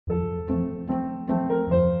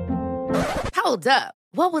Hold up.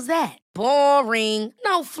 What was that? Boring.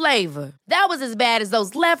 No flavor. That was as bad as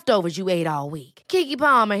those leftovers you ate all week. Keke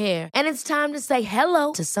Palmer here, and it's time to say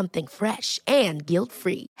hello to something fresh and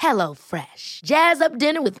guilt-free. Hello Fresh. Jazz up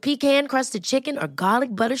dinner with pecan-crusted chicken or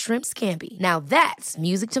garlic butter shrimp scampi. Now that's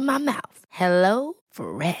music to my mouth. Hello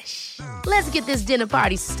Fresh. Let's get this dinner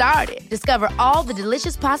party started. Discover all the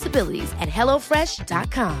delicious possibilities at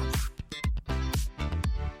hellofresh.com.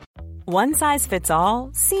 One size fits all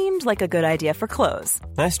seemed like a good idea for clothes.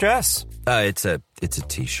 Nice dress. It's a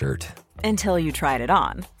t-shirt. Until you tried it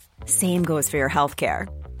on. Same goes for your healthcare.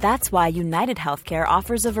 That's why United Healthcare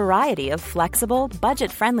offers a variety of flexible,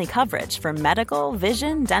 budget-friendly coverage for medical,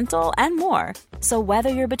 vision, dental, and more. So whether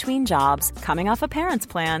you're between jobs, coming off a parent's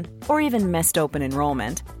plan, or even missed open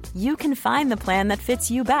enrollment, you can find the plan that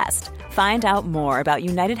fits you best. Find out more about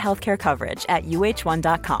United Healthcare coverage at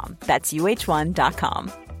uh1.com. That's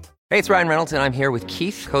uh1.com. Hey, it's Ryan Reynolds, and I'm here with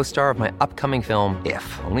Keith, co-star of my upcoming film,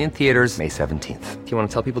 If, only in theaters May 17th. Do you want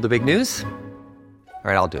to tell people the big news? All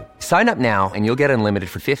right, I'll do it. Sign up now and you'll get unlimited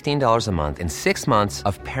for $15 a month and 6 months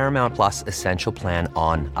of Paramount Plus Essential Plan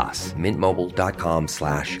on us.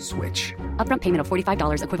 MintMobile.com/switch. Upfront payment of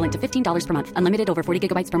 $45 equivalent to $15 per month. Unlimited over 40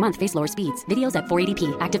 gigabytes per month. Face lower speeds. Videos at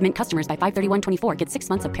 480p. Active Mint customers by 531.24 get 6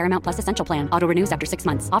 months of Paramount Plus Essential Plan. Auto renews after 6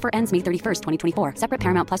 months. Offer ends May 31st, 2024. Separate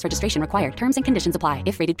Paramount Plus registration required. Terms and conditions apply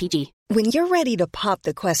if rated PG. When you're ready to pop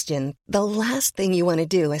the question, the last thing you want to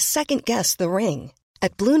do is second-guess the ring.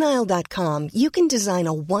 At BlueNile.com, you can design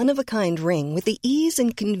a one-of-a-kind ring with the ease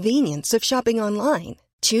and convenience of shopping online.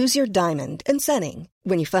 Choose your diamond and setting.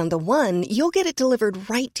 When you find the one, you'll get it delivered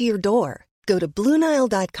right to your door. Go to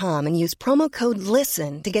BlueNile.com and use promo code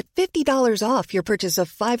LISTEN to get $50 off your purchase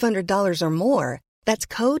of $500 or more. That's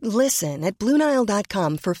code LISTEN at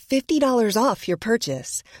BlueNile.com for $50 off your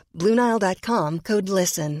purchase. BlueNile.com, code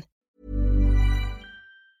LISTEN.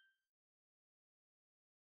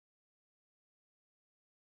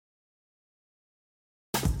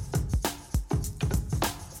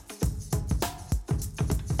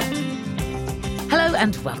 Hello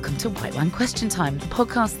and welcome to White Wine Question Time, the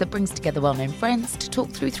podcast that brings together well-known friends to talk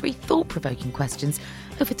through 3 thought-provoking questions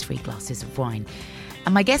over 3 glasses of wine.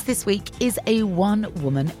 And my guest this week is a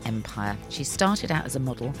one-woman empire. She started out as a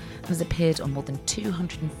model and has appeared on more than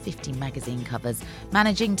 250 magazine covers,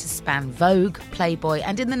 managing to span Vogue, Playboy,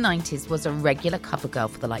 and in the 90s was a regular cover girl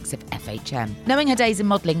for the likes of FHM. Knowing her days in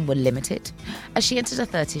modelling were limited, as she entered her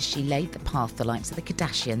 30s, she laid the path for the likes of the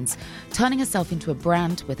Kardashians, turning herself into a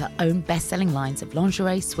brand with her own best-selling lines of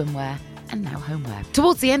lingerie, swimwear, and now homeware.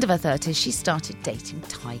 Towards the end of her 30s, she started dating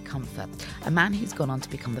Ty Comfort, a man who's gone on to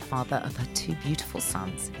become the father of her 2 beautiful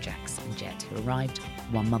sons, Jax and Jet, who arrived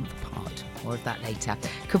 1 month apart. More of that later.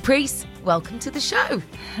 Caprice, welcome to the show.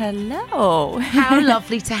 Hello. How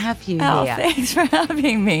lovely to have you Oh, here. thanks for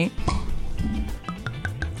having me. I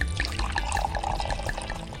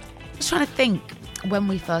was trying to think when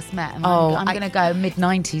we first met, and I'm going to go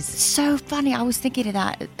mid-90s. So funny. I was thinking of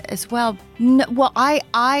that as well. No, well,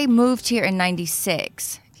 I moved here in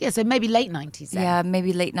 96. Yeah, so maybe late 90s then. Yeah,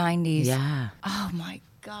 maybe late 90s. Yeah. Oh, my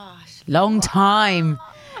gosh. Long time.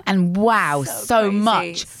 And wow, so crazy.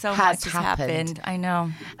 much So has much happened. I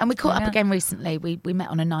know. And we caught up again recently. We met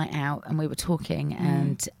on a night out and we were talking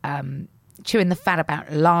and chewing the fat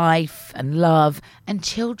about life and love and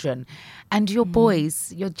children. And your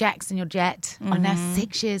boys, your Jax and your Jet, are now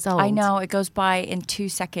 6 years old. I know. It goes by in 2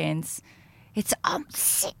 seconds. It's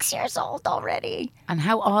 6 years old already. And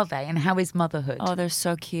how are they? And how is motherhood? Oh, they're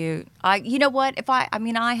so cute. You know what? I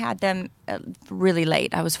had them really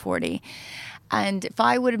late. I was 40. And if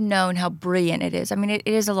I would have known how brilliant it is, it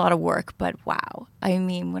is a lot of work, but wow.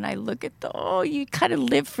 When I look at you kind of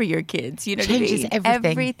live for your kids. You know Changes what I mean?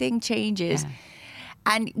 everything. Everything changes. Yeah.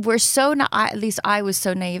 And we're so, at least I was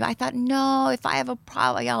so naive. I thought, no, if I have a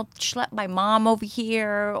problem, I'll schlep my mom over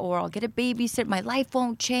here or I'll get a babysitter. My life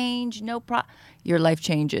won't change. No problem. Your life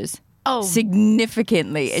changes. Oh.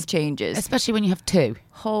 Significantly, it changes. Especially when you have 2.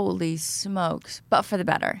 Holy smokes. But for the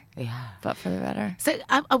better. Yeah. But for the better. So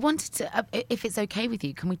I wanted to, if it's okay with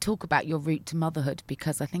you, can we talk about your route to motherhood?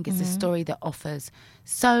 Because I think it's a story that offers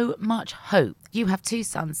so much hope. You have 2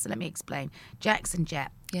 sons, so let me explain. Jax and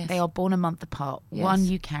Jet. Yes. They are born a month apart. Yes. One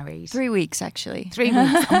you carried. 3 weeks, actually. 3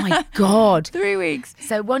 weeks. Oh, my God. 3 weeks.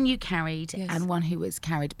 So one you carried Yes. and one who was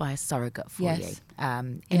carried by a surrogate for Yes. you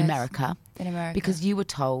in Yes. America. In America. Because you were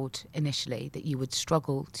told initially that you would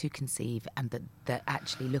struggle to conceive and that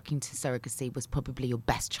actually looking to surrogacy was probably your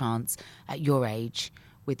best chance at your age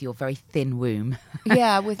with your very thin womb.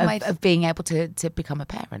 Yeah, with of being able to become a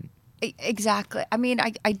parent. Exactly.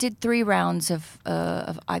 I did 3 rounds of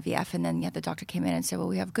IVF, and then the doctor came in and said, well,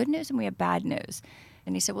 we have good news and we have bad news.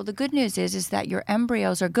 And he said, well, the good news is that your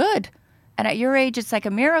embryos are good. And at your age, it's like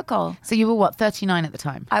a miracle. So you were what, 39 at the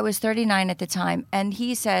time? I was 39 at the time. And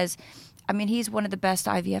he says, I mean, he's one of the best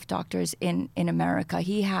IVF doctors in America.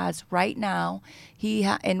 He has right now,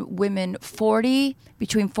 in women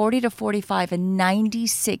between 40 to 45, a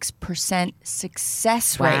 96%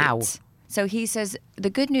 success rate. Wow. So he says, the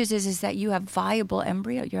good news is that you have viable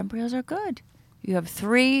embryo. Your embryos are good. You have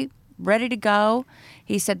 3 ready to go.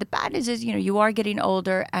 He said the bad news is, you are getting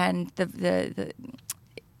older, and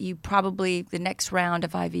you probably, the next round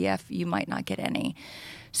of IVF, you might not get any.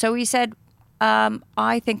 So he said,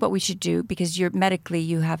 I think what we should do, because medically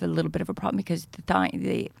you have a little bit of a problem, because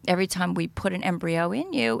every time we put an embryo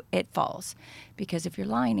in you, it falls, because if your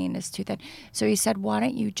lining is too thin. So he said, why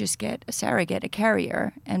don't you just get a surrogate, a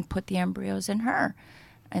carrier, and put the embryos in her?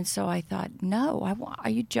 And so I thought, no, I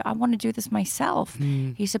want to do this myself.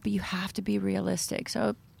 He said, but you have to be realistic.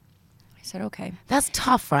 So I said, okay. That's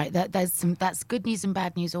tough, right? That's good news and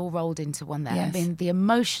bad news all rolled into one there. Yes. I mean, the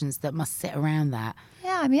emotions that must sit around that.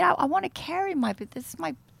 Yeah, I mean, I want to carry this is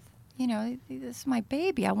my, this is my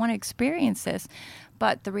baby. I want to experience this.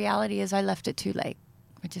 But the reality is I left it too late.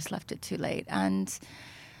 I just left it too late. And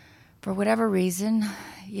for whatever reason,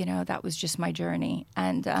 that was just my journey.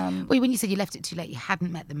 And when you said you left it too late, you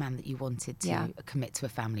hadn't met the man that you wanted to commit to a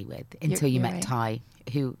family with until you met right. Ty,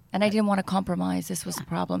 who... And I didn't want to compromise. This was the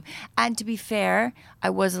problem. And to be fair, I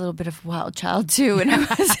was a little bit of a wild child too. And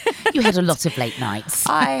you had a lot of late nights.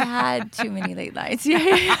 I had too many late nights.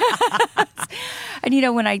 Yeah.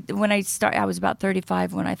 And when I started, I was about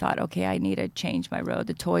 35 when I thought, okay, I need to change my road.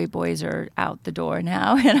 The toy boys are out the door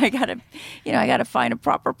now, and I gotta find a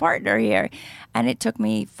proper partner here. And it took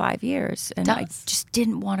me 5 years, and I just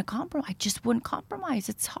didn't want to compromise. I just wouldn't compromise.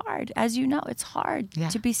 It's hard, as you know. It's hard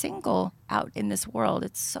to be single out in this world.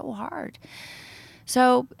 It's so hard.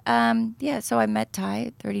 So, so I met Ty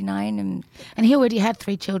at 39. And he already had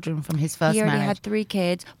 3 children from his first marriage. He already had 3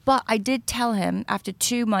 kids. But I did tell him, after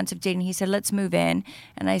 2 months of dating, he said, let's move in.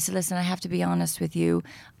 And I said, listen, I have to be honest with you.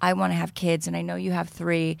 I want to have kids, and I know you have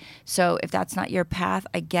 3. So if that's not your path,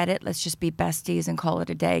 I get it. Let's just be besties and call it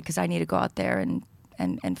a day, because I need to go out there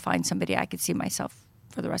and find somebody I could see myself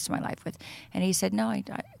for the rest of my life with. And he said, no,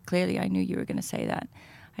 clearly I knew you were going to say that.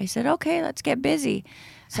 I said, okay, let's get busy.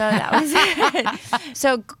 So that was it.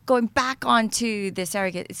 So going back onto the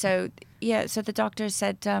surrogate. So the doctor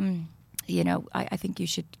said, I think you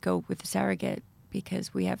should go with the surrogate,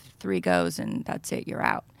 because we have 3 goes and that's it, you're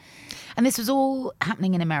out. And this was all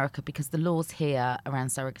happening in America, because the laws here around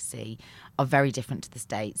surrogacy are very different to the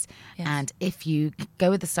States. Yes. And if you go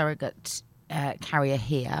with a surrogate carrier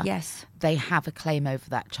here, yes, they have a claim over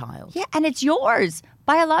that child. Yeah, and it's yours.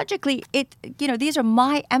 Biologically, these are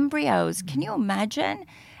my embryos. Can you imagine?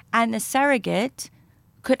 And the surrogate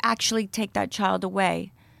could actually take that child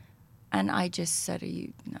away. And I just said,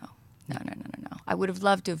 no. I would have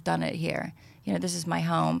loved to have done it here. This is my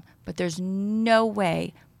home, but there's no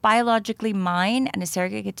way. Biologically mine, and a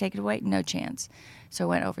surrogate could take it away? No chance. So I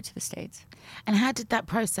went over to the States. And how did that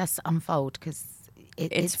process unfold? Because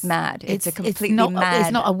it's mad. It's a completely mad.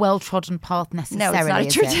 It's not a well-trodden path necessarily. No,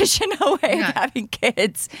 it's not a traditional way of having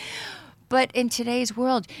kids. But in today's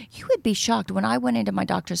world, you would be shocked. When I went into my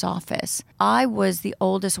doctor's office, I was the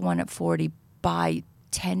oldest one at 40 by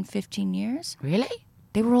 10, 15 years. Really?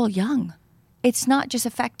 They were all young. It's not just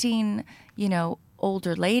affecting,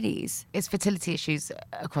 older ladies. It's fertility issues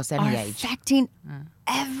across any age. Affecting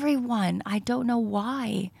everyone. I don't know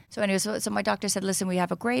why. So anyway, so my doctor said, listen, we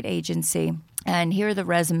have a great agency, and here are the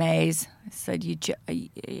resumes. I said, are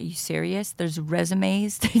you serious? There's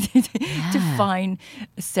resumes to find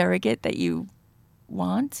a surrogate that you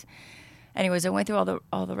want? Anyways, I went through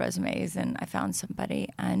all the resumes, and I found somebody,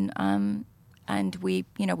 and we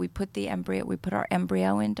put our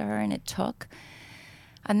embryo into her, and it took.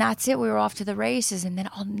 And that's it. We were off to the races. And then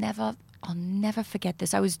I'll never forget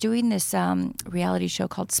this. I was doing this reality show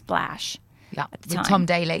called Splash. Yeah, at the with time. Tom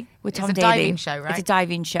Daley. With Tom Daly. Daley. It's a diving show, right? It's a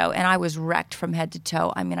diving show. And I was wrecked from head to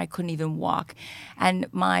toe. I mean, I couldn't even walk. And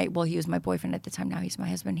he was my boyfriend at the time. Now he's my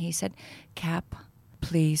husband. He said, Cap,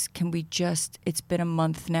 please, it's been a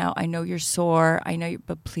month now. I know you're sore.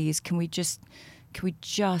 But please, can we just,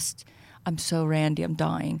 I'm so randy, I'm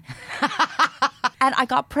dying. And I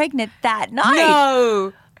got pregnant that night.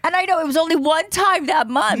 No. And I know it was only one time that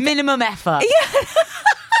month. Minimum effort. Yeah.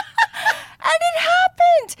 And it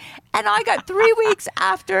happened. And I got 3 weeks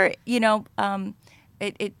after,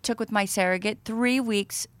 It took with my surrogate. 3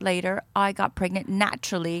 weeks later, I got pregnant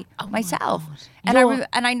naturally myself. And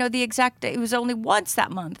I know the exact day. It was only once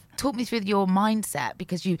that month. Talk me through your mindset,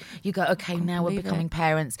 because you go, okay, now we're becoming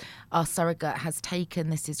parents. Our surrogate has taken.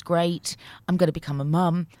 This is great. I'm going to become a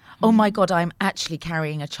mum. Oh my God, I'm actually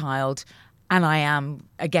carrying a child. And I am,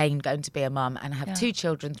 again, going to be a mum and have 2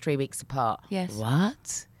 children 3 weeks apart. Yes.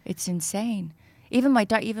 What? It's insane. Even my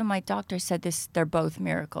doctor said this. They're both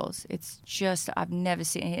miracles. It's just, I've never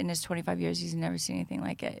seen it. In his 25 years, he's never seen anything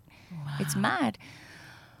like it. Wow. It's mad.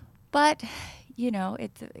 But, you know,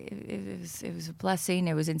 it was a blessing.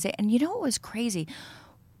 It was insane. And you know what was crazy?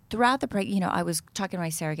 Throughout the pregnancy, I was talking to my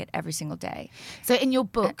surrogate every single day. So in your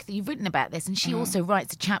book, you've written about this, and she also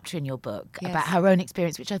writes a chapter in your book about her own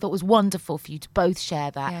experience, which I thought was wonderful for you to both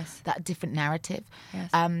share that different narrative. Yes.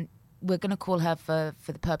 We're going to call her, for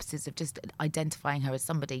the purposes of just identifying her as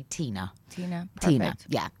somebody, Tina. Tina,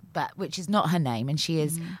 yeah, but which is not her name, and she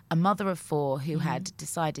is a mother of 4 who had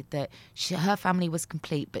decided that her family was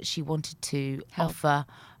complete, but she wanted to offer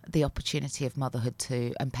the opportunity of motherhood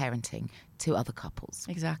and parenting to other couples.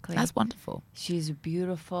 Exactly. That's wonderful. She's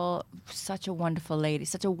beautiful, such a wonderful lady,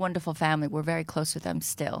 such a wonderful family. We're very close with them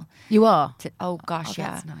still. You are? Oh, gosh,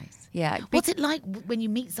 yeah. That's nice. Yeah. What's it like when you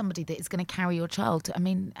meet somebody that is going to carry your child? I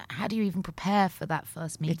mean, how do you even prepare for that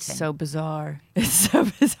first meeting? It's so bizarre. It's so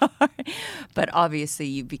bizarre. But obviously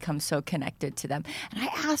you become so connected to them. And I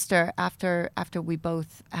asked her after we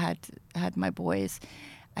both had my boys,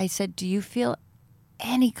 I said, do you feel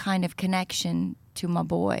any kind of connection to my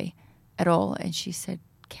boy at all? And she said,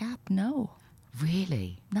 Cap, no.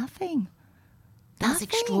 Really? Nothing. That's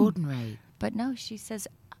extraordinary. But no, she says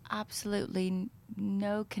absolutely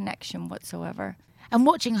no connection whatsoever. And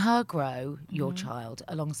watching her grow, your child,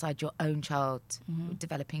 alongside your own child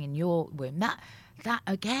developing in your womb, that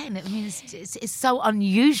again, I mean, it's so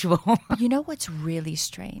unusual. You know what's really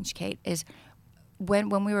strange, Kate, is when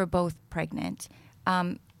we were both pregnant,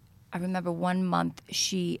 I remember 1 month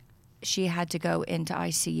she had to go into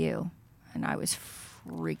ICU, and I was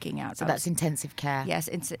freaking out. So that's intensive care. Yes,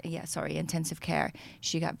 intensive care.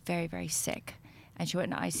 She got very, very sick, and she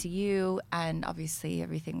went into ICU, and obviously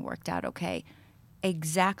everything worked out okay.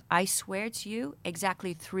 I swear to you,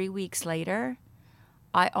 exactly 3 weeks later,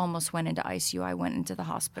 I almost went into ICU. I went into the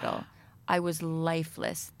hospital. I was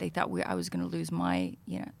lifeless. They thought I was going to lose my,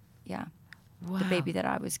 the baby that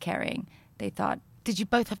I was carrying. They thought. Did you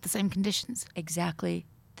both have the same conditions? Exactly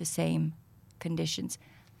the same conditions.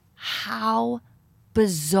 How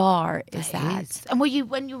bizarre is that? And were you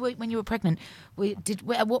when you were pregnant?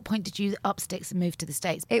 At what point did you up sticks and move to the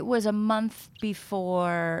States? It was a month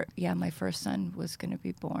before. Yeah, my first son was going to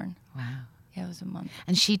be born. Wow. Yeah, it was a month.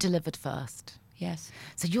 And she delivered first. Yes.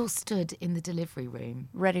 So you're stood in the delivery room,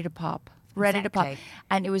 ready to pop.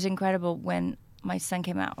 And it was incredible when my son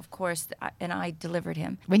came out, of course, and I delivered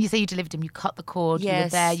him. When you say you delivered him, you cut the cord, yes. You were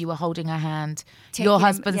there, you were holding her hand. Your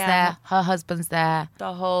husband's there, her husband's there.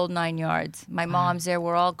 The whole 9 yards. My mom's there,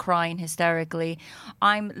 we're all crying hysterically.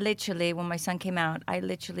 I'm literally, when my son came out, I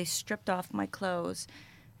literally stripped off my clothes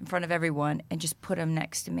in front of everyone and just put him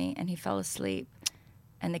next to me, and he fell asleep.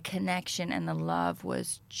 And the connection and the love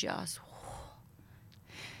was just...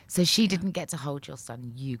 So she didn't get to hold your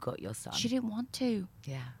son, you got your son. She didn't want to.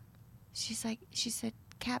 Yeah. She said,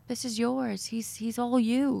 Cap, this is yours. He's all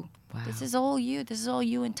you. Wow. This is all you. This is all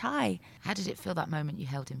you and Ty. How did it feel that moment you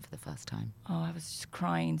held him for the first time? Oh, I was just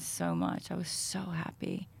crying so much. I was so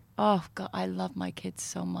happy. Oh, God, I love my kids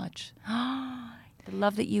so much. The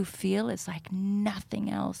love that you feel is like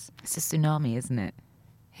nothing else. It's a tsunami, isn't it?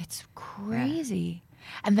 It's crazy. Yeah.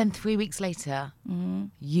 And then 3 weeks later,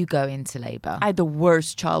 you go into labour. I had the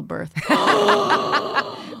worst childbirth.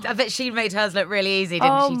 I bet she made hers look really easy,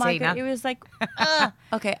 didn't she, my Tina? God. It was like,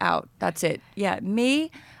 okay, out. That's it. Yeah, me,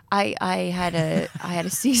 I had a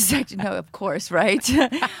C-section. No, of course, right?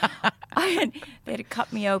 They had to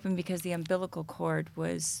cut me open because the umbilical cord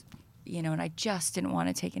was, and I just didn't want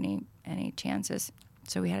to take any chances.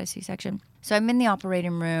 So we had a C-section. So I'm in the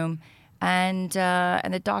operating room, and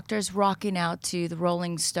the doctor's rocking out to the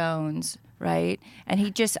Rolling Stones, right? And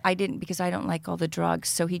I didn't, because I don't like all the drugs,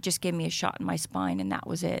 so he just gave me a shot in my spine, and that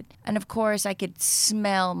was it. And of course, I could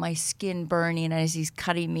smell my skin burning as he's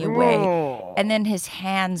cutting me away. Oh. And then his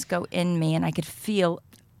hands go in me, and I could feel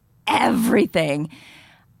everything.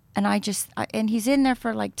 And and he's in there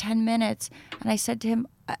for like 10 minutes, and I said to him,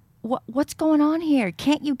 what's going on here?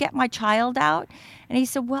 Can't you get my child out? And he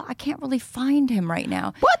said, well, I can't really find him right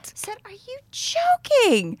now. What? I said, are you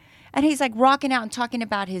joking? And he's like rocking out and talking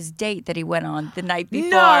about his date that he went on the night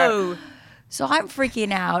before. No. So I'm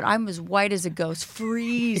freaking out. I'm as white as a ghost,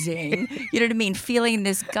 freezing. You know what I mean? Feeling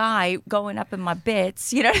this guy going up in my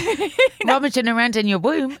bits. You know what I mean? Rummaging around in your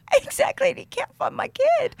womb. Exactly. And he can't find my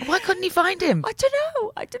kid. Why couldn't he find him? I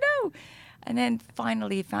don't know. And then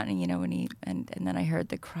finally he found him, you know, and then I heard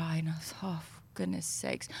the cry and I was, oh, for goodness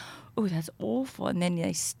sakes. Oh, that's awful. And then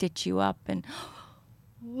they stitch you up and,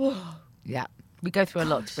 Yeah. We go through a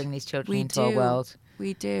lot to bring these children into our world.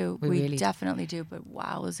 We do. We really definitely do. But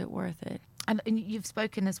wow, is it worth it? And you've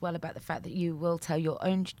spoken as well about the fact that you will tell your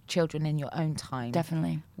own children in your own time.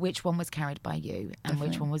 Definitely. Which one was carried by you and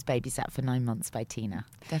which one was babysat for 9 months by Tina.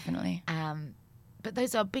 Definitely. But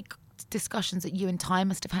those are big discussions that you and Ty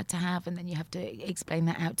must have had to have, and then you have to explain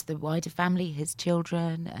that out to the wider family, his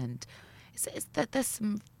children, and it's that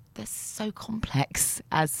they're so complex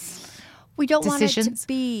as we don't decisions. want it to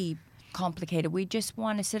be complicated. We just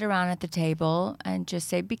want to sit around at the table and just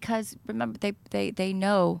say, because remember they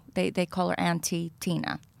know they call her Auntie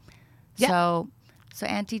Tina. Yeah. So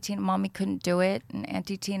Auntie Tina, Mommy couldn't do it, and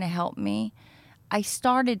Auntie Tina helped me. I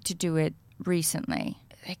started to do it recently.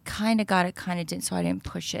 I kind of got it, kind of didn't, so I didn't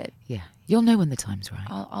push it. Yeah, you'll know when the time's right.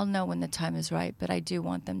 I'll know when the time is right, but I do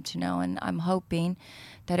want them to know, and I'm hoping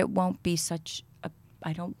that it won't be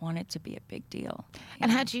I don't want it to be a big deal.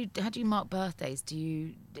 And how do you mark birthdays?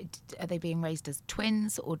 Are they being raised as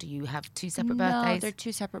twins, or do you have two separate birthdays? No, they're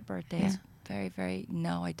two separate birthdays. Yeah. Very, very.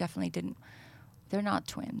 No, I definitely didn't. They're not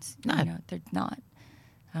twins. No, they're not.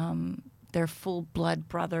 They're full blood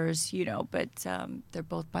brothers, but they're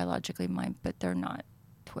both biologically mine, but they're not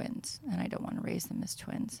twins, and I don't want to raise them as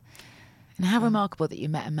twins. And how remarkable that you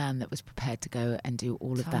met a man that was prepared to go and do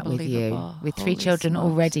all of that with you, with 3 Holy children smokes.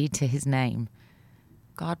 already to his name.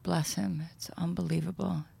 God bless him. It's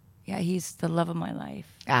unbelievable. Yeah, he's the love of my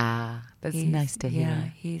life. Ah, that's nice to hear. Yeah,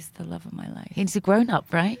 he's the love of my life. He's a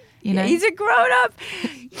grown-up, right? Yeah, he's a grown-up.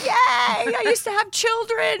 Yay! I used to have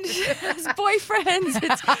children as boyfriends.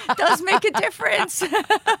 It does make a difference.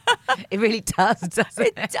 It really does,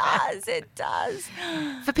 doesn't it? It does.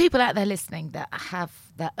 For people out there listening that have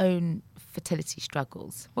their own fertility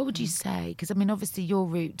struggles, what would you say? Because, I mean, obviously your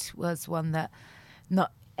route was one that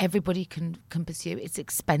not everybody can pursue. It's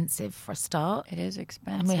expensive for a start. It is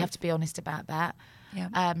expensive. And we have to be honest about that.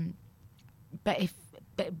 Yeah. But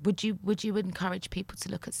would you encourage people to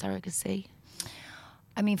look at surrogacy?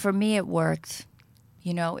 I mean, for me, it worked.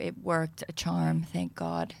 It worked a charm, thank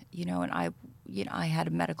God. And I had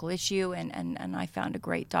a medical issue, and I found a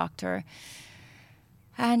great doctor,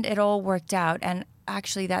 and it all worked out. And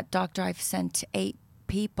actually, that doctor, I've sent 8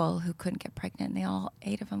 people who couldn't get pregnant, and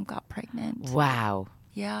 8 of them got pregnant. Wow.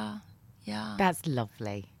 Yeah. That's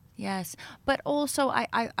lovely. Yes. But also,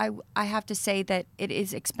 I have to say that it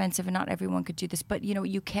is expensive and not everyone could do this. But,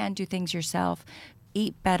 you can do things yourself.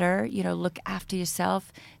 Eat better, look after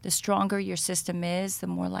yourself. The stronger your system is, the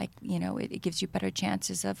more it gives you better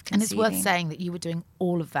chances of conceiving. And it's worth saying that you were doing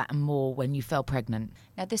all of that and more when you fell pregnant.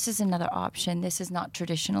 Now, this is another option. This is not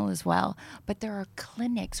traditional as well. But there are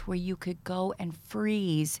clinics where you could go and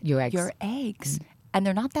freeze your eggs. And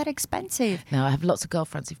they're not that expensive. No, I have lots of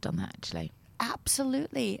girlfriends who've done that, actually.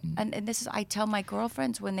 Absolutely. And this is, I tell my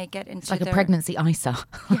girlfriends when they get into it's like a pregnancy ISA.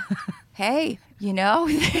 Yeah. Hey,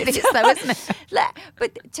 it is though, isn't it?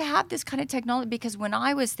 But to have this kind of technology, because when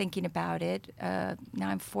I was thinking about it, now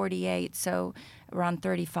I'm 48, so around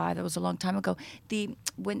 35, that was a long time ago.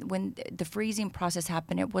 When the freezing process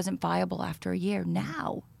happened, it wasn't viable after a year.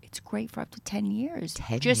 Now it's great for up to 10 years.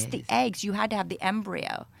 10 just years. The eggs. You had to have the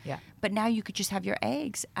embryo. Yeah. But now you could just have your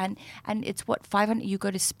eggs, and it's what, 500. You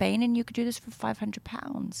go to Spain and you could do this for 500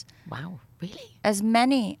 pounds. Wow, really? As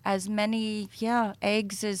many,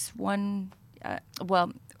 eggs as one.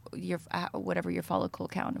 Your whatever your follicle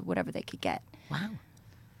count, whatever they could get. Wow.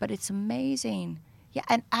 But it's amazing. Yeah,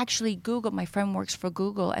 and actually Google, my friend works for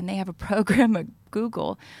Google, and they have a program at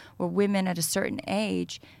Google where women at a certain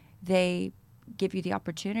age, they give you the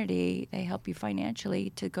opportunity, they help you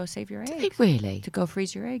financially to go save your eggs. Do they really? To go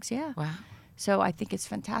freeze your eggs, yeah. Wow. So I think it's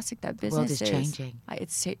fantastic that business The world is changing.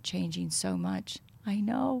 It's changing so much. I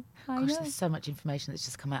know. Gosh, there's so much information that's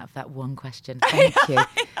just come out of that one question. Thank you.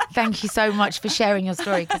 Thank you so much for sharing your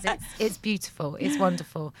story, because it's beautiful. It's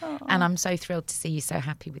wonderful. And I'm so thrilled to see you so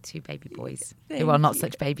happy with 2 baby boys who are not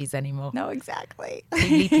such babies anymore. No, exactly.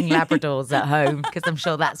 Leaping Labradors at home, because I'm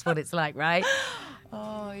sure that's what it's like, right?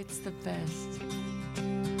 Oh, it's the best.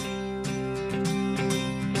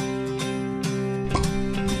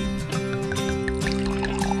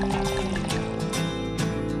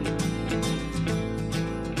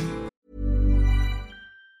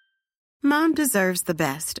 Mom deserves the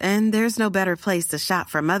best, and there's no better place to shop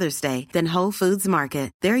for Mother's Day than Whole Foods Market.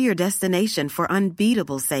 They're your destination for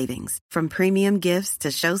unbeatable savings, from premium gifts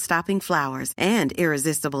to show-stopping flowers and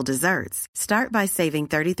irresistible desserts. Start by saving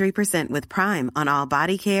 33% with Prime on all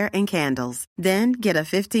body care and candles. Then get a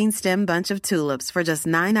 15-stem bunch of tulips for just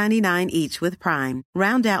 $9.99 each with Prime.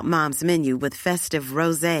 Round out Mom's menu with festive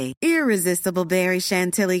rosé, irresistible berry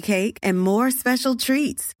chantilly cake, and more special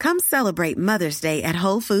treats. Come celebrate Mother's Day at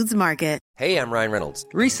Whole Foods Market. Hey, I'm Ryan Reynolds.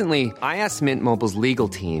 Recently, I asked Mint Mobile's legal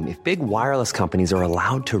team if big wireless companies are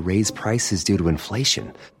allowed to raise prices due to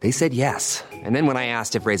inflation. They said yes. And then when I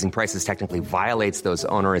asked if raising prices technically violates those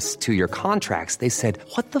onerous two-year contracts, they said,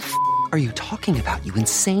 "What the f*** are you talking about, you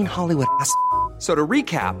insane Hollywood ass?" So to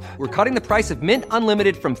recap, we're cutting the price of Mint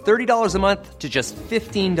Unlimited from $30 a month to just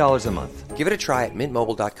 $15 a month. Give it a try at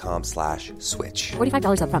mintmobile.com/switch.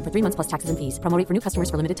 $45 up front for 3 months plus taxes and fees. Promo rate for new customers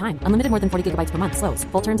for limited time. Unlimited more than 40 gigabytes per month. Slows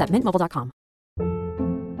full terms at mintmobile.com.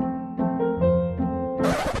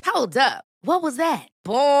 Hold up. What was that?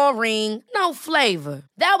 Boring. No flavor.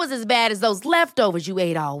 That was as bad as those leftovers you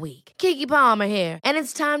ate all week. Keke Palmer here, and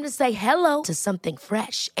it's time to say hello to something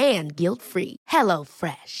fresh and guilt-free. Hello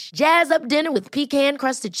Fresh. Jazz up dinner with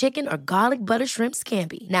pecan-crusted chicken or garlic butter shrimp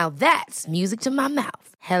scampi. Now that's music to my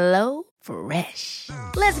mouth. Hello Fresh.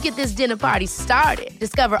 Let's get this dinner party started.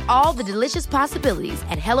 Discover all the delicious possibilities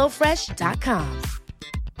at hellofresh.com.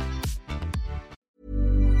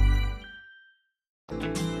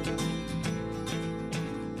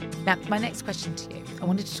 Now, my next question to you, I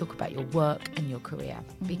wanted to talk about your work and your career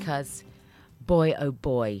because boy, oh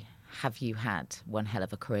boy, have you had one hell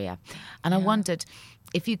of a career. And I wondered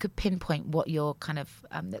if you could pinpoint what your kind of,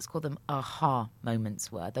 let's call them aha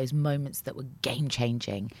moments were, those moments that were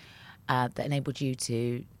game-changing, that enabled you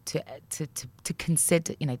to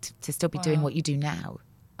consider, to still be doing what you do now.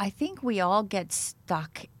 I think we all get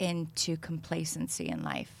stuck into complacency in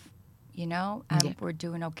life. And we're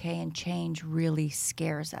doing okay, and change really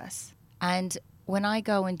scares us. And when I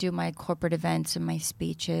go and do my corporate events and my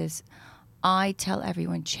speeches, I tell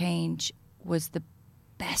everyone change was the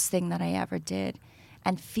best thing that I ever did.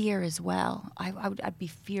 And fear as well. I'd be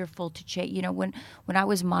fearful to change. When I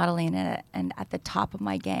was modeling and at the top of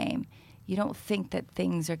my game, you don't think that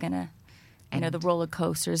things are going to, the roller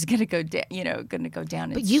coaster is going to go down, go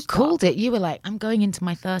down. But you called it. You were like, I'm going into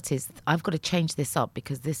my 30s. I've got to change this up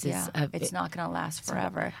because this is... it's not going to last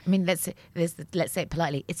forever. I mean, let's say it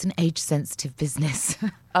politely. It's an age-sensitive business. Your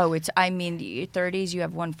 30s, you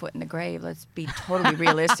have one foot in the grave. Let's be totally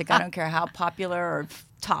realistic. I don't care how popular or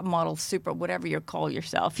top model, super, whatever you call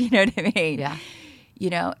yourself. You know what I mean?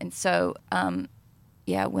 Yeah. And so,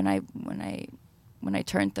 when I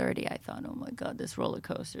turned 30, I thought, oh, my God, this roller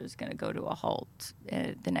coaster is going to go to a halt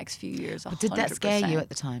the next few years. 100%. But did that scare you at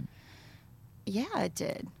the time? Yeah, it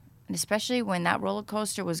did. And especially when that roller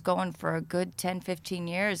coaster was going for a good 10, 15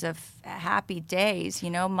 years of happy days.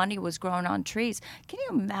 Money was growing on trees. Can you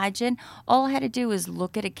imagine? All I had to do was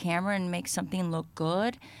look at a camera and make something look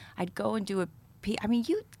good. I'd go and do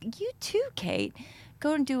you too, Kate.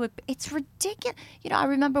 Go and do it. It's ridiculous. I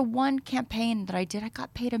remember one campaign that I did. I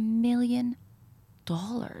got paid $1 million.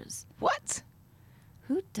 What?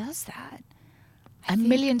 Who does that? $1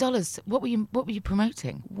 million. What were you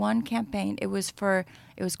promoting? One campaign. It was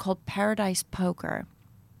called Paradise Poker,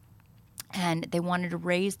 and they wanted to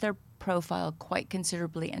raise their profile quite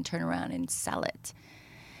considerably and turn around and sell it.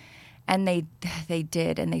 And they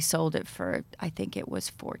did, and they sold it for, I think it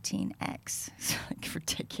was 14x. It's like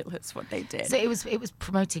ridiculous what they did. So it was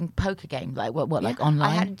promoting poker game, like what like online?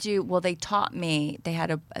 I had to do. Well, they taught me. They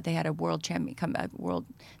had a world champion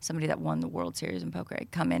somebody that won the World Series in poker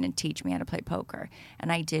come in and teach me how to play poker,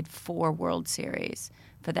 and I did 4 World Series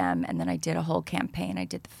for them, and then I did a whole campaign. I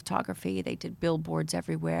did the photography. They did billboards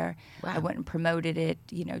everywhere. Wow. I went and promoted it.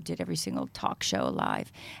 Did every single talk show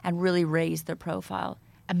live, and really raised their profile.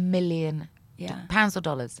 $1 million. Yeah. Pounds or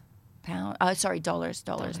dollars? Dollars.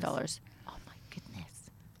 Oh my goodness.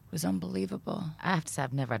 It was unbelievable. I have to say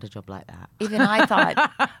I've never had a job like that. Even I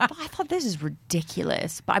thought this is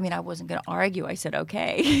ridiculous. But I wasn't going to argue. I said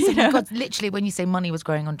okay. God, literally when you say money was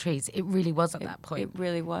growing on trees, it really was at that point. It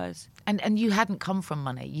really was. And you hadn't come from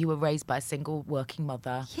money. You were raised by a single working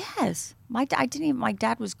mother. Yes. My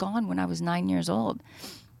dad was gone when I was 9 years old.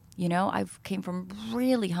 I came from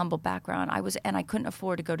really humble background. I couldn't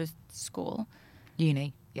afford to go to school.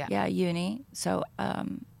 Uni, yeah. Yeah, uni. So, I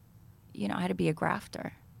had to be a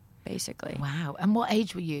grafter, basically. Wow. And what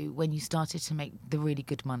age were you when you started to make the really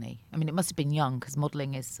good money? I mean, it must have been young because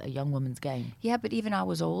modelling is a young woman's game. Yeah, but even I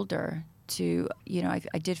was older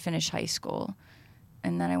I did finish high school,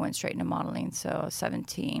 and then I went straight into modelling, so I was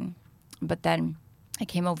 17. But then I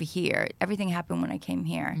came over here. Everything happened when I came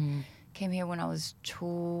here. Came here when I was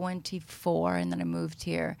 24, and then I moved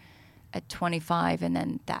here at 25, and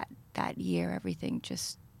then that year everything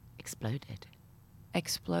just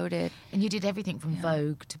Exploded. And you did everything from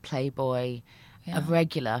Vogue to Playboy, a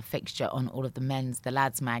regular fixture on all of the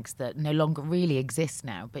lads mags that no longer really exist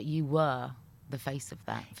now, but you were the face of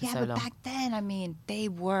that for so long. Yeah, but back then, I mean, they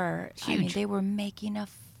were huge. I mean, they were making a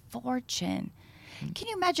fortune. Can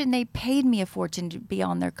you imagine they paid me a fortune to be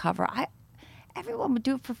on their cover? Everyone would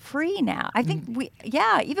do it for free now. I think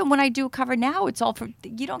even when I do a cover now, it's all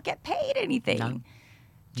you don't get paid anything. No.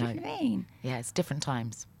 Do you know what I mean? Yeah, it's different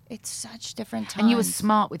times. It's such different times. And you were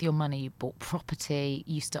smart with your money. You bought property.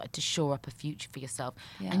 You started to shore up a future for yourself.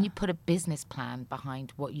 Yeah. And you put a business plan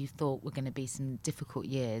behind what you thought were going to be some difficult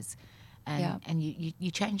years. And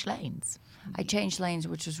you changed lanes. I changed lanes,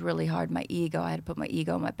 which was really hard. My ego, I had to put my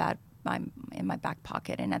ego in my back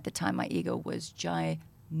pocket. And at the time, my ego was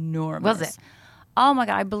ginormous. Was it? Oh, my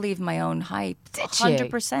God. I believed my own hype. Did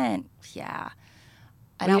 100%. Yeah.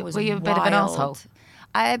 And were you a bit of an asshole?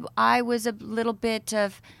 I was a little bit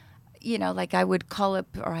of, like I would call up,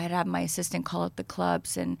 or I'd have my assistant call up the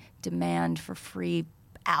clubs and demand for free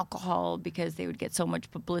alcohol because they would get so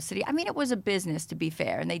much publicity. I mean, it was a business, to be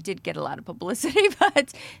fair, and they did get a lot of publicity,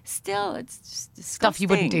 but still, it's just disgusting. Stuff you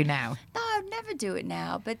wouldn't do now. No, I'd never do it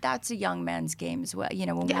now, but that's a young man's game as well.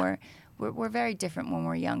 When we're very different when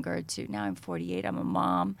we're younger, too. Now I'm 48, I'm a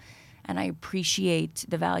mom, and I appreciate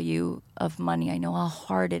the value of money. I know how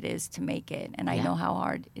hard it is to make it, and I know how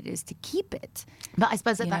hard it is to keep it. But I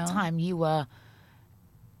suppose at that time you were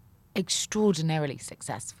extraordinarily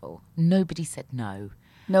successful. Nobody said no.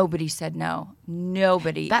 Nobody said no.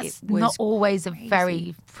 Nobody. That's not always a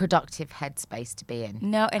very productive headspace to be in.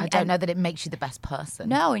 No, I don't know that it makes you the best person.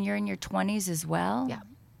 No, and you're in your 20s as well. Yeah.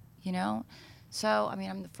 So, I mean,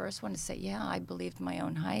 I'm the first one to say, I believed my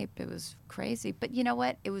own hype. It was crazy. But you know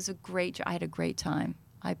what? It was I had a great time.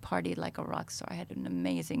 I partied like a rock star. I had an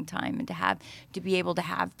amazing time. And to be able to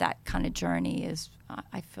have that kind of journey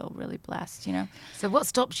I feel really blessed, So what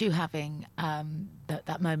stops you having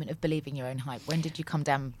that moment of believing your own hype? When did you come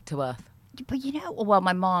down to earth? But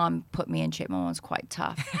my mom put me in shape. My mom's quite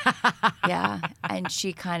tough. Yeah. And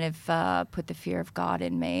she kind of put the fear of God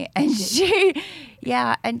in me. And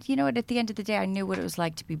and you know what? At the end of the day, I knew what it was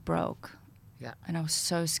like to be broke. Yeah. And I was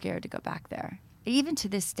so scared to go back there. Even to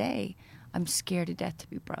this day, I'm scared to death to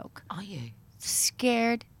be broke. Are you?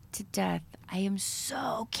 Scared to death. I am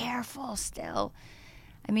so careful still.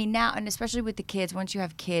 I mean, now, and especially with the kids, once you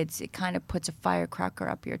have kids, it kind of puts a firecracker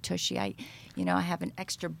up your tushy. I have an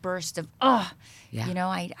extra burst of, I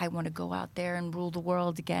want to go out there and rule the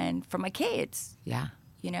world again for my kids. Yeah.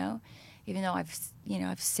 Even though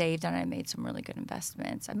I've saved and I made some really good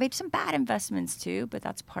investments. I made some bad investments too, but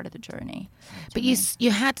that's part of the journey. But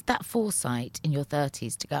you had that foresight in your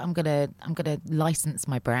 30s to go, I'm gonna license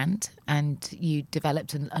my brand, and you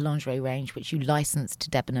developed a lingerie range which you licensed to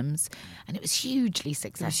Debenhams, and it was hugely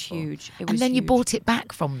successful. It was huge. And then you bought it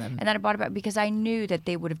back from them. And then I bought it back because I knew that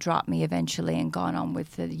they would have dropped me eventually and gone on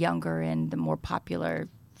with the younger and the more popular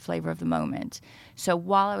flavor of the moment. So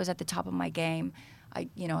while I was at the top of my game, I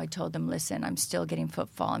told them, listen, I'm still getting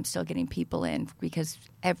footfall. I'm still getting people in, because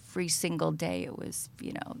every single day it was,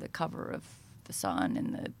 the cover of The Sun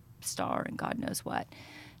and The Star and God knows what.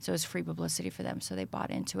 So it was free publicity for them. So they bought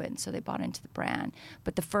into it, and so they bought into the brand.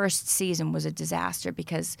 But the first season was a disaster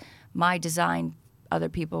because my design, other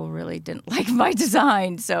people really didn't like my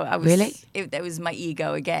design. So I was Really? That was my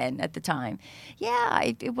ego again at the time. Yeah,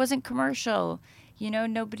 it wasn't commercial.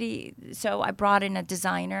 Nobody. So I brought in a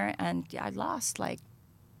designer, and I lost that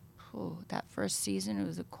first season. It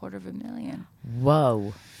was $250,000.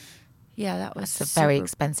 Whoa. Yeah, that was. That's a very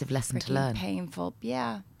expensive lesson to learn. Painful.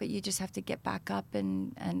 Yeah, but you just have to get back up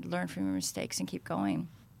and learn from your mistakes and keep going.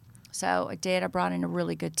 So I did. I brought in a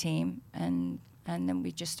really good team, and then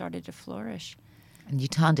we just started to flourish. And you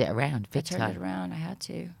turned it around, big time. I turned it around. I had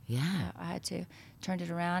to. Yeah. I had to. Turned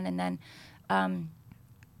it around, and then.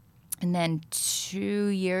 And then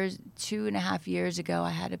 2.5 years ago, I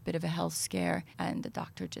had a bit of a health scare, and the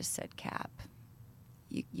doctor just said, Cap,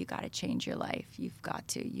 you got to change your life. You've got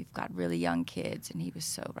to. You've got really young kids, and he was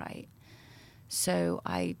so right. So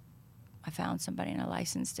I found somebody, and I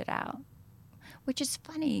licensed it out, which is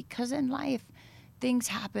funny because in life, things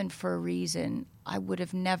happen for a reason. I would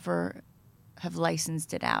have never have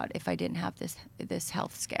licensed it out if I didn't have this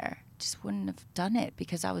health scare. Just wouldn't have done it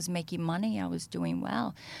because I was making money, I was doing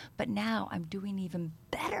well. But now I'm doing even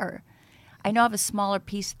better. I know I have a smaller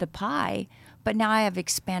piece of the pie, But now I have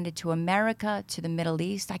expanded to America, to the Middle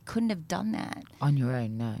East. I couldn't have done that. On your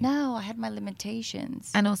own, no. No, I had my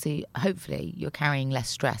limitations. And also, hopefully, you're carrying less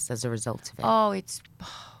stress as a result of it.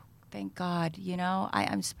 Thank God,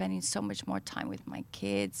 I'm spending so much more time with my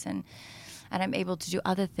kids and I'm able to do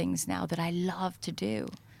other things now that I love to do.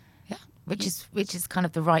 Yeah, which is kind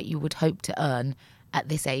of the right you would hope to earn at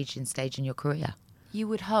this age and stage in your career. You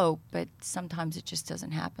would hope, but sometimes it just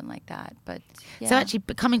doesn't happen like that. But yeah. So actually,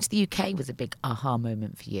 coming to the UK was a big aha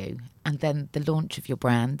moment for you, and then the launch of your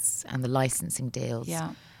brands and the licensing deals.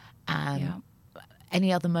 Yeah.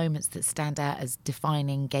 Any other moments that stand out as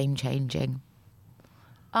defining, game changing?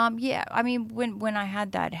 Yeah. I mean, when I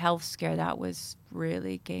had that health scare, that was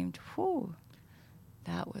really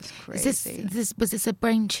that was crazy. Was this a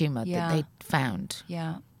brain tumor that they found?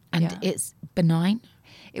 Yeah. And it's benign?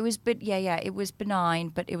 It was, it was benign,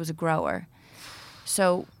 but it was a grower.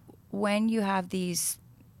 So when you have these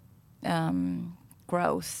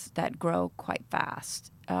growths that grow quite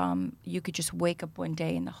fast, you could just wake up one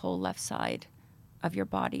day and the whole left side of your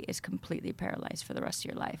body is completely paralyzed for the rest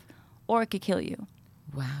of your life. Or it could kill you.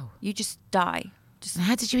 Wow. You just die.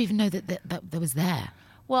 How did you even know that was there?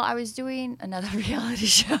 Well, I was doing another reality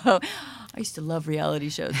show. I used to love reality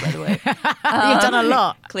shows, by the way. You've done a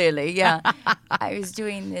lot. Clearly, yeah. I was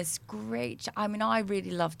doing this great I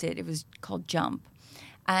really loved it. It was called Jump.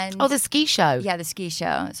 And the ski show. Yeah, the ski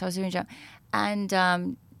show. So I was doing Jump. And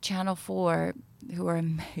Channel 4, who are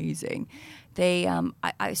amazing, they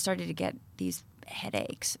I started to get these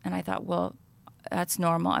headaches. And I thought, well, that's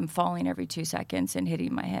normal. I'm falling every 2 seconds and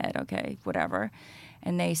hitting my head. Okay, whatever.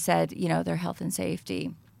 And they said, their health and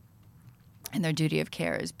safety and their duty of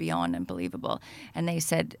care is beyond unbelievable. And they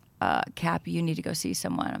said, Cap, you need to go see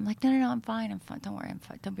someone. I'm like, no, I'm fine. Don't worry, I'm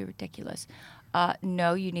fine. Don't be ridiculous.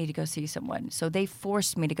 No, you need to go see someone. So they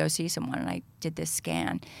forced me to go see someone, and I did this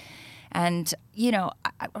scan. And,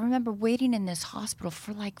 I remember waiting in this hospital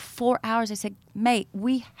for like 4 hours. I said, mate,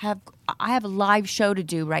 I have a live show to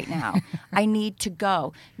do right now. I need to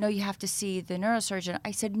go. No, you have to see the neurosurgeon.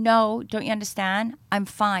 I said, no, don't you understand? I'm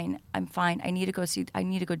fine. I need to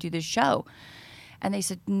go do this show. And they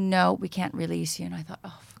said, no, we can't release you. And I thought,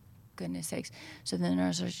 oh, for goodness sakes. So the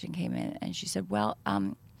neurosurgeon came in and she said, well,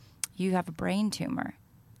 you have a brain tumor.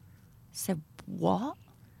 I said, what?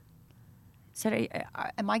 Said,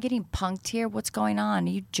 am I getting punked here? What's going on?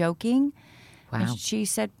 Are you joking? Wow. And she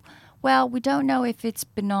said, well, we don't know if it's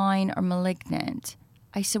benign or malignant.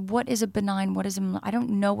 I said, what is a benign? What is I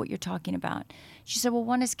don't know what you're talking about. She said, well,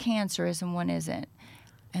 one is cancerous and one isn't.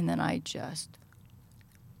 And then I just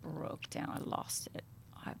broke down. I lost it.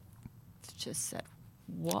 I just said,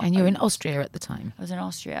 what? And you were in Austria at the time? I was in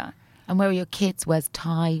Austria. And where were your kids? Where's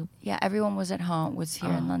Ty? Yeah, everyone was at home, was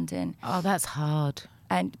here in London. Oh, that's hard.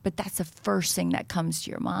 But that's the first thing that comes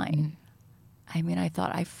to your mind. I mean, I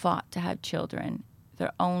thought I fought to have children.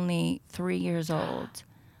 They're only 3 years old.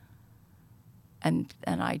 And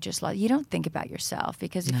I just you don't think about yourself,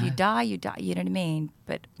 because if you die, you die. You know what I mean?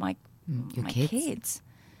 But my kids.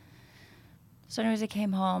 So anyways, I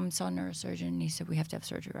came home, saw a neurosurgeon, and he said, we have to have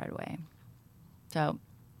surgery right away. So,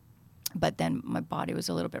 but then my body was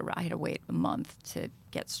a little bit, I had to wait a month to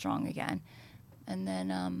get strong again. And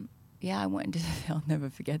then, I went into I'll never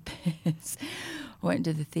forget this. I went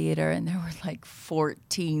into the theater and there were like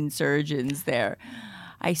 14 surgeons there.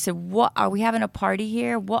 I said, what, are we having a party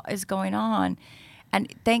here? What is going on?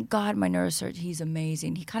 And thank God my neurosurgeon, he's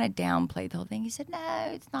amazing. He kind of downplayed the whole thing. He said, no,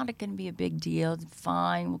 it's not going to be a big deal. It's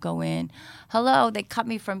fine. We'll go in. Hello, they cut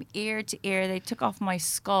me from ear to ear. They took off my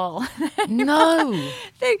skull. No.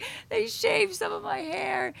 They shaved some of my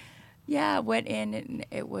hair. Yeah, went in and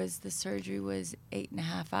the surgery was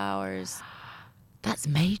 8.5 hours. That's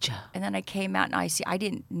major. And then I came out in ICU. I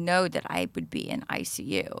didn't know that I would be in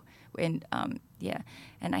ICU. And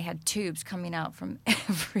and I had tubes coming out from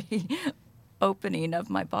every opening of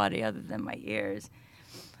my body other than my ears.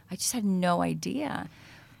 I just had no idea.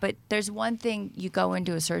 But there's one thing, you go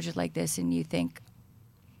into a surgery like this and you think,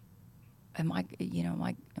 am I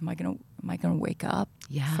gonna wake up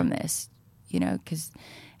from this?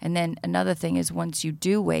 And then another thing is, once you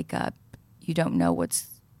do wake up, you don't know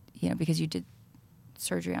because you did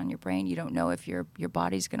surgery on your brain, you don't know if your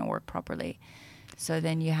body's going to work properly. So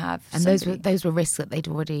then you have those were risks that they'd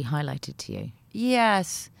already highlighted to you.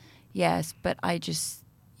 Yes, but I just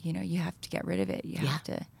you have to get rid of it. You have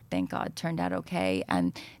to. Thank God, turned out okay.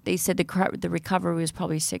 And they said the recovery was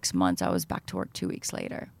probably 6 months. I was back to work 2 weeks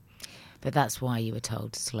later. But that's why you were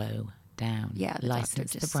told to slow down. Yeah,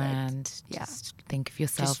 license the brand. Said, just think of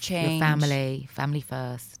yourself, just change. your family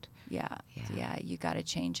first. Yeah, you got to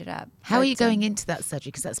change it up. How are you going into that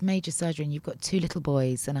surgery? Because that's major surgery, and you've got 2 little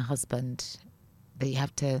boys and a husband. that you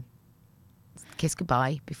have to kiss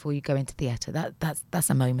goodbye before you go into theatre. That's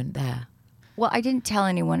a moment there. Well, I didn't tell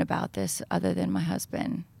anyone about this other than my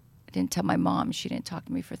husband. I didn't tell my mom. She didn't talk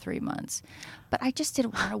to me for 3 months. But I just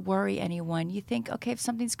didn't want to worry anyone. You think, okay, if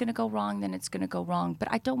something's going to go wrong, then it's going to go wrong. But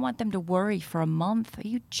I don't want them to worry for a month. Are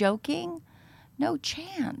you joking? No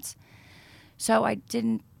chance. So I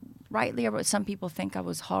didn't, rightly, some people think I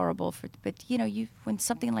was horrible. But, when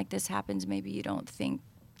something like this happens, maybe you don't think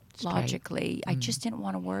logically. I just didn't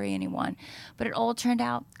want to worry anyone. But it all turned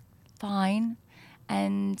out fine.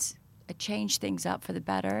 And I changed things up for the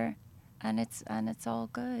better. And it's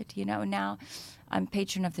all good. Now I'm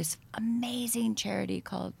patron of this amazing charity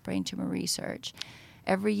called Brain Tumor Research.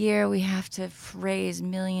 Every year we have to raise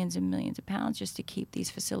millions and millions of pounds just to keep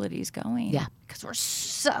these facilities going. Yeah. Because we're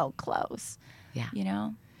so close. Yeah.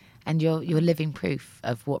 And you're living proof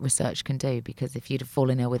of what research can do, because if you'd have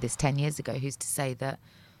fallen ill with this 10 years ago, who's to say that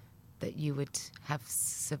you would have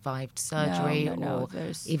survived surgery or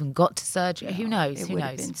even got to surgery? No, who knows? It would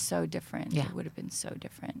have been so different. Yeah. It would have been so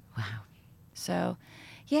different. Wow. So,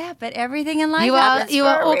 yeah, but everything in life you happens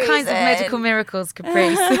are for all a kinds of reason. medical miracles,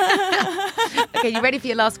 Caprice. Okay, you ready for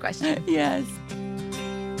your last question? Yes.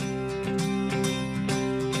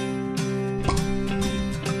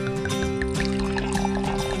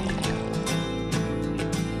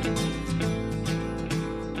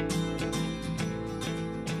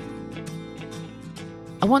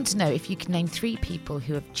 I want to know if you can name 3 people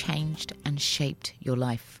who have changed and shaped your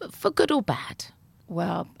life, for good or bad.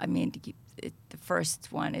 Well, I mean, the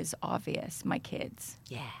first one is obvious, my kids.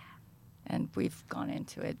 Yeah. And we've gone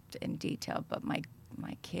into it in detail, but my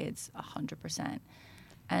kids, 100%.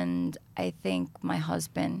 And I think my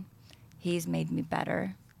husband, he's made me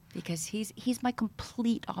better because he's my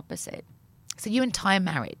complete opposite. So you and Ty are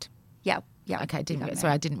married? Yeah. Okay, I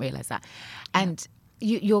didn't realise that. And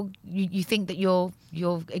you think that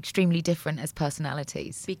you're extremely different as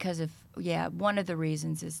personalities? Because of, one of the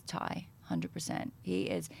reasons is Ty, 100%.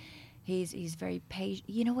 He's very patient.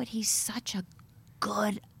 You know what? He's such a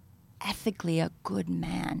ethically a good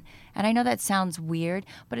man. And I know that sounds weird,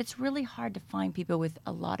 but it's really hard to find people with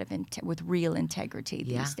a lot of with real integrity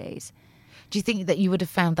these days. Do you think that you would have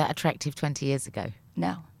found that attractive 20 years ago?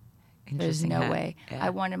 No. There's no way. Yeah. I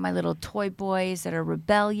wanted my little toy boys that are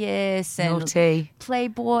rebellious and naughty.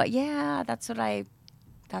 Playboy. Yeah, that's what I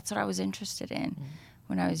was interested in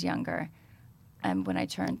when I was younger. And when I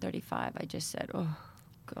turned 35, I just said, "Oh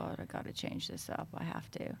God, I got to change this up. I have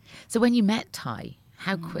to." So when you met Ty,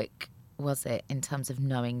 how quick was it in terms of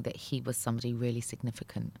knowing that he was somebody really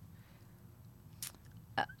significant?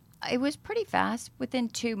 It was pretty fast. Within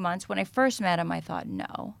 2 months, when I first met him, I thought,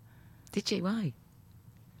 no. Did you? Why?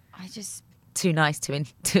 I just... Too nice, too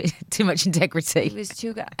much integrity. He was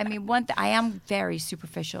too good. I mean, I am very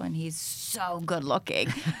superficial, and he's so good looking.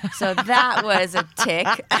 So that was a tick.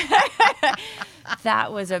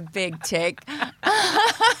 That was a big tick.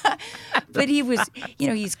 But he was,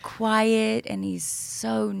 he's quiet, and he's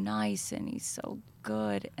so nice, and he's so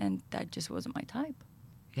good, and that just wasn't my type.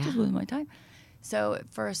 Yeah. Just wasn't my type. So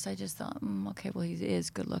at first, I just thought, okay, well, he is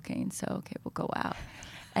good looking, so okay, we'll go out.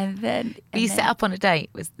 And then you set up on a date?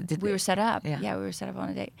 We were set up. Yeah, we were set up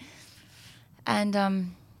on a date. And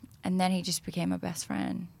then he just became a best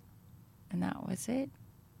friend, and that was it.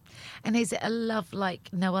 And is it a love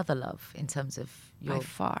like no other love in terms of your by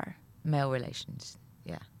far male relations?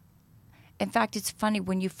 Yeah. In fact, it's funny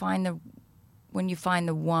when you find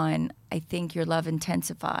the one. I think your love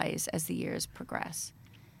intensifies as the years progress.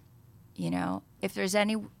 If there's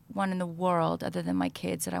anyone in the world other than my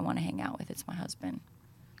kids that I want to hang out with, it's my husband.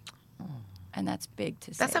 And that's big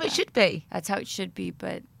to say. That's how it should be. That's how it should be,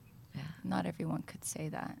 but not everyone could say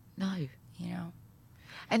that. No. You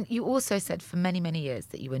And you also said for many, many years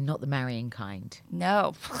that you were not the marrying kind.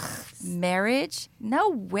 No. Marriage? No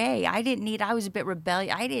way. I was a bit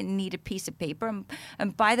rebellious. I didn't need a piece of paper.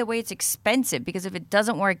 And by the way, it's expensive because if it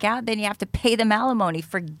doesn't work out, then you have to pay them alimony.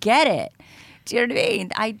 Forget it. Do you know what I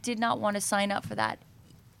mean? I did not want to sign up for that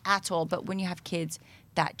at all. But when you have kids,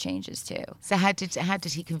 that changes too. So how did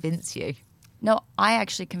he convince you? No, I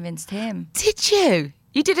actually convinced him. Did you?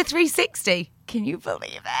 You did a 360? Can you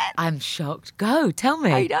believe it? I'm shocked. Go, tell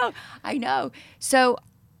me. I know. So,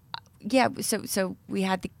 so we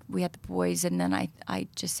had the boys, and then I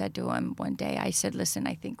just said to him one day, I said, "Listen,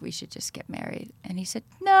 I think we should just get married." And he said,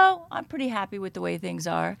 "No, I'm pretty happy with the way things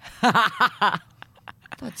are."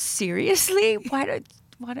 But seriously, why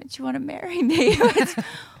don't you want to marry me?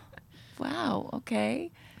 Wow,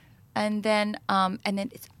 okay. And then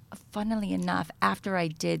it's funnily enough, after I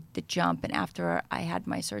did the jump and after I had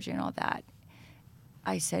my surgery and all that,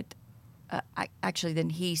 I said, Then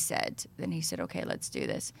he said, okay, let's do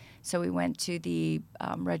this. So we went to the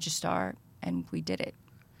registrar and we did it.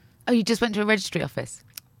 Oh, you just went to a registry office?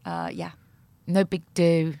 Yeah. No big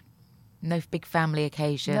do, no big family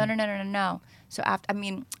occasion? No. So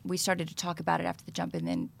we started to talk about it after the jump, and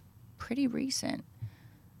then pretty recent.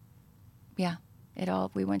 Yeah,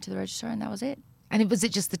 we went to the registrar and that was it. And was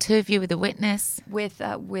it just the two of you with a witness? With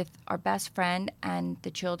our best friend and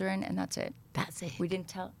the children, and that's it. That's it. We didn't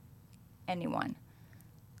tell anyone.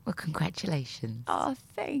 Well, congratulations. Oh,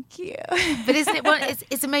 thank you. But isn't it? Well,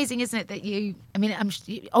 it's amazing, isn't it? That you. I mean,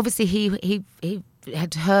 obviously he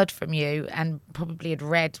had heard from you and probably had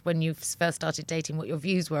read when you first started dating what your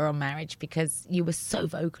views were on marriage, because you were so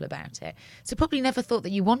vocal about it. So probably never thought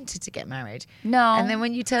that you wanted to get married. No. And then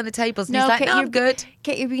when you turn the tables, and he's like, "No, I'm good."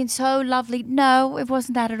 Kate, you're being so lovely. No, it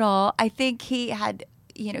wasn't that at all. I think he had.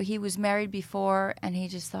 He was married before, and he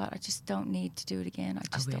just thought, I just don't need to do it again. I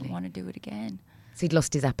just don't want to do it again. So he'd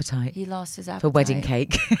lost his appetite. He lost his appetite. For wedding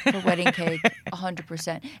cake. For wedding cake,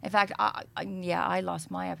 100%. In fact, I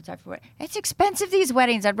lost my appetite for it. It's expensive, these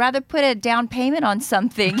weddings. I'd rather put a down payment on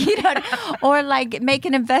something, or like make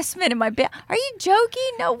an investment in my bed. Are you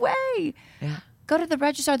joking? No way. Yeah. Go to the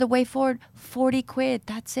registrar, the way forward, 40 quid.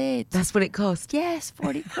 That's it. That's what it cost? Yes,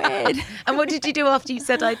 40 quid. And what did you do after you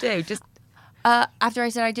said I do? Just after I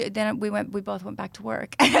said I do, then we both went back to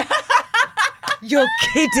work. You're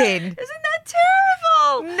kidding. Isn't that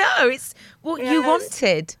terrible? No, it's what you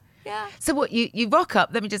wanted. Yeah. So what, you rock up,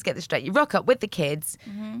 let me just get this straight. You rock up with the kids,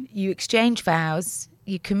 you exchange vows,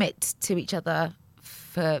 you commit to each other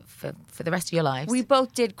for the rest of your lives. We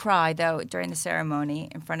both did cry, though, during the ceremony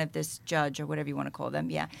in front of this judge, or whatever you want to call them,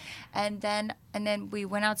 yeah. And then we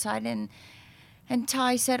went outside, and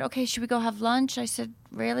Ty said, okay, should we go have lunch? I said,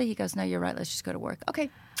 really? He goes, no, you're right, let's just go to work. Okay,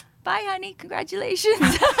 bye, honey, congratulations.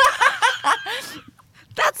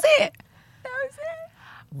 That's it. That was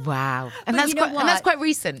it. Wow. And that's quite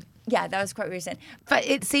recent. Yeah, that was quite recent. But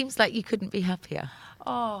it seems like you couldn't be happier.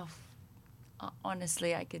 Oh,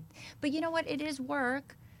 honestly, I could. But you know what? It is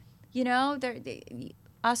work.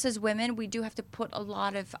 Us as women, we do have to put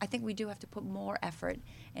I think we do have to put more effort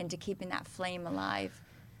into keeping that flame alive,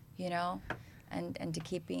 and to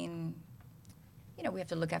keeping, we have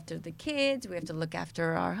to look after the kids, we have to look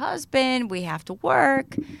after our husband, we have to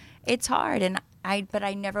work. It's hard, but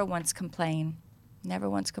I never once complain. Never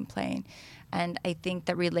once complain. And I think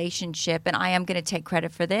the relationship, and I am going to take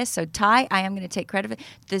credit for this. So Ty, I am going to take credit for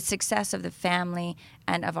the success of the family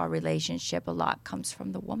and of our relationship. A lot comes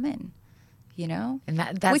from the woman, And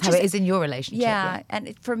that's how it is in your relationship. Yeah.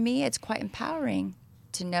 And for me, it's quite empowering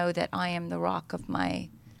to know that I am the rock of my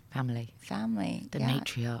family. The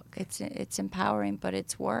matriarch. It's empowering, but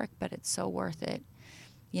it's work, but it's so worth it.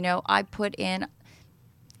 I put in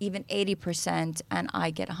even 80% and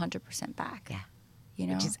I get 100% back. Yeah.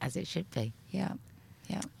 Which is as it should be. Yeah.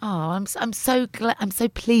 Oh, I'm so glad. I'm so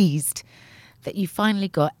pleased that you finally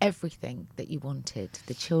got everything that you wanted: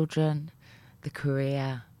 the children, the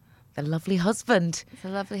career, the lovely husband. The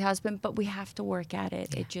lovely husband, but we have to work at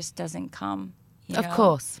it. Yeah. It just doesn't come. Of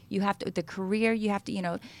course, you have to. The career, you have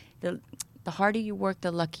to. The harder you work,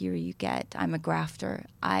 the luckier you get. I'm a grafter.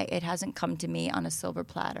 It hasn't come to me on a silver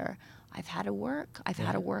platter. I've had to work. I've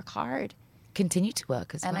had to work hard. Continue to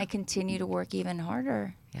work as well. And I continue to work even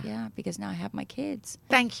harder. Yeah, because now I have my kids.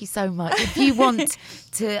 Thank you so much. If you want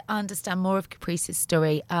to understand more of Caprice's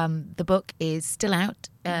story, the book is still out.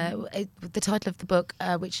 The title of the book,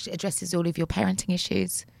 which addresses all of your parenting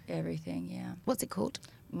issues. Everything, yeah. What's it called?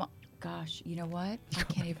 Gosh, you know what? I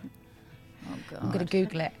can't even... Oh, God. I'm going to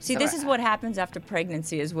Google it. See, this is what happens after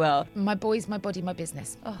pregnancy as well. My Boys, My Body, My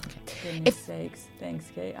Business. Oh, goodness sakes. Thanks,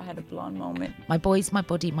 Kate. I had a blonde moment. My Boys, My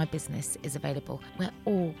Body, My Business is available where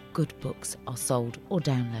all good books are sold or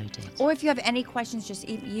downloaded. Or if you have any questions, just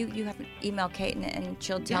you have email Kate and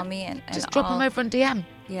she'll tell me. And just drop them over on DM.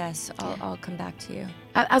 Yes, I'll come back to you.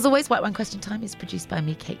 As always, White Wine Question Time is produced by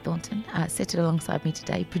me, Kate Thornton. Seated alongside me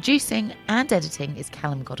today, producing and editing is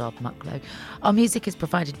Callum Goddard-Mucklow. Our music is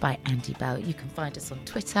provided by Andy Bell. You can find us on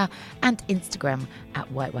Twitter and Instagram at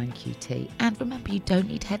WhiteWineQT. And remember, you don't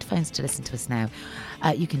need headphones to listen to us now.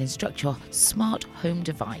 You can instruct your smart home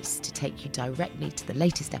device to take you directly to the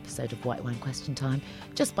latest episode of White Wine Question Time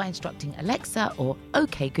just by instructing Alexa or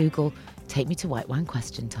OK Google, take me to White Wine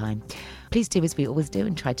Question Time. Please do as we always do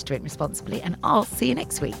and try to drink responsibly, and I'll see you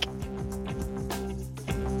next week.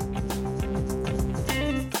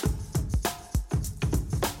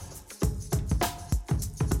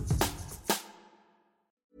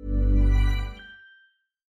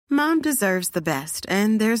 Mom Mom deserves the best,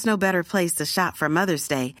 and there's no better place to shop for Mother's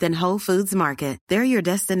Day than Whole Foods Market. They're your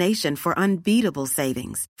destination for unbeatable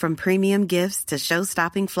savings, from premium gifts to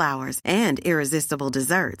show-stopping flowers and irresistible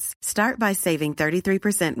desserts. Start by saving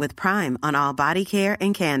 33% with Prime on all body care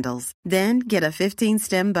and candles. Then get a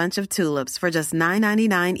 15-stem bunch of tulips for just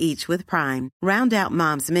 $9.99 each with Prime. Round out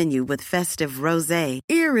Mom's menu with festive rosé,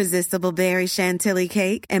 irresistible berry chantilly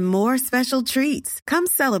cake, and more special treats. Come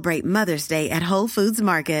celebrate Mother's Day at Whole Foods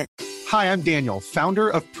Market. Hi, I'm Daniel, founder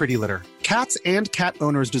of Pretty Litter. Cats and cat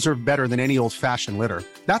owners deserve better than any old-fashioned litter.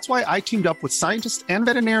 That's why I teamed up with scientists and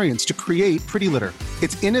veterinarians to create Pretty Litter.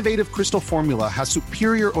 Its innovative crystal formula has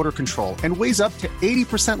superior odor control and weighs up to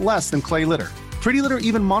 80% less than clay litter. Pretty Litter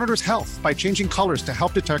even monitors health by changing colors to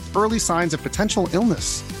help detect early signs of potential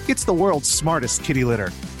illness. It's the world's smartest kitty litter.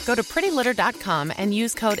 Go to prettylitter.com and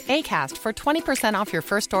use code ACAST for 20% off your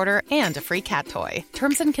first order and a free cat toy.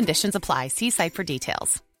 Terms and conditions apply. See site for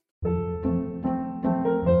details.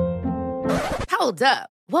 Hold up.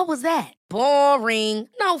 What was that? Boring.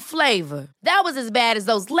 No flavor. That was as bad as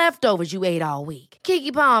those leftovers you ate all week.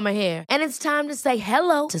 Keke Palmer here, and it's time to say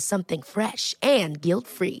hello to something fresh and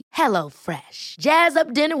guilt-free. Hello Fresh. Jazz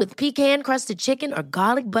up dinner with pecan-crusted chicken or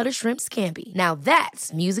garlic butter shrimp scampi. Now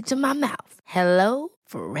that's music to my mouth. Hello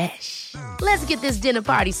Fresh. Let's get this dinner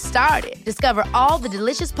party started. Discover all the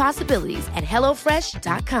delicious possibilities at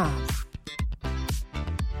HelloFresh.com.